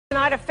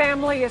Tonight, a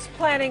family is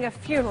planning a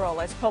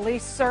funeral as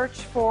police search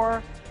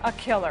for a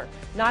killer.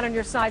 Not on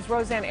Your Side's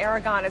Roseanne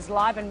Aragon is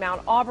live in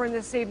Mount Auburn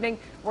this evening,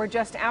 where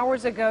just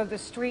hours ago the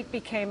street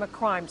became a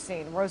crime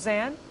scene.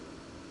 Roseanne?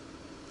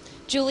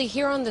 Julie,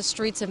 here on the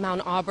streets of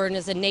Mount Auburn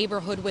is a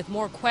neighborhood with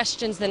more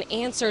questions than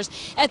answers.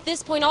 At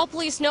this point, all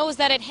police know is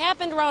that it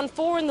happened around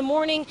 4 in the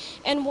morning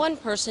and one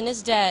person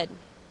is dead.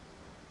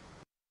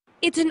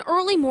 It's an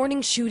early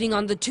morning shooting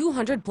on the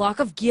 200 block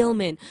of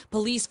Gilman.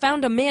 Police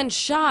found a man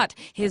shot,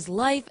 his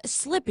life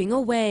slipping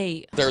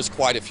away. There's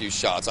quite a few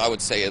shots. I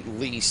would say at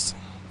least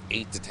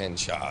 8 to 10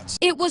 shots.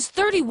 It was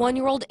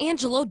 31-year-old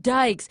Angelo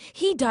Dykes.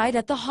 He died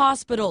at the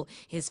hospital.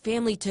 His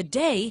family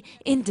today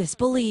in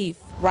disbelief.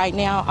 Right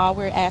now, all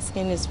we're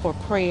asking is for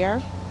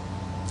prayer.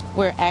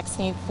 We're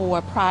asking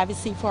for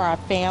privacy for our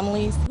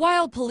families.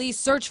 While police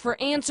search for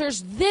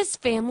answers, this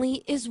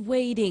family is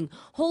waiting,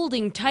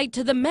 holding tight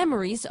to the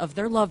memories of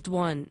their loved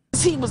one.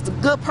 He was a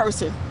good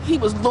person. He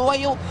was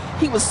loyal.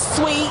 He was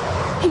sweet.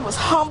 He was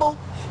humble.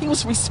 He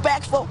was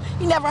respectful.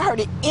 He never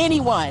hurted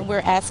anyone.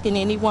 We're asking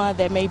anyone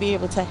that may be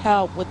able to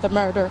help with the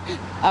murder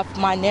of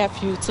my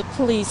nephew to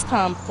please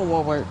come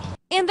forward.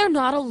 And they're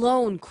not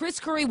alone. Chris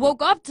Curry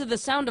woke up to the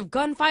sound of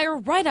gunfire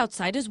right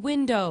outside his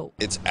window.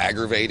 It's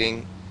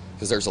aggravating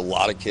because there's a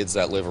lot of kids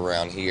that live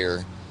around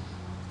here,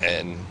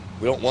 and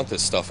we don't want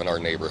this stuff in our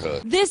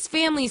neighborhood. This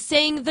family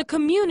saying the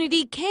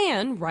community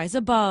can rise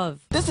above.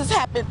 This has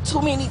happened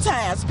too many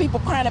times. People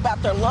crying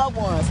about their loved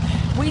ones.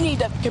 We need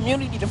the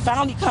community to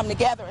finally come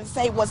together and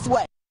say what's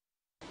what.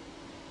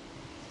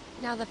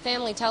 Now the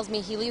family tells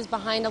me he leaves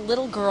behind a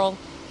little girl,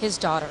 his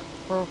daughter.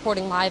 We're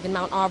reporting live in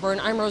Mount Auburn.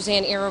 I'm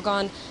Roseanne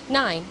Aragon,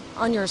 9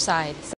 on Your Side.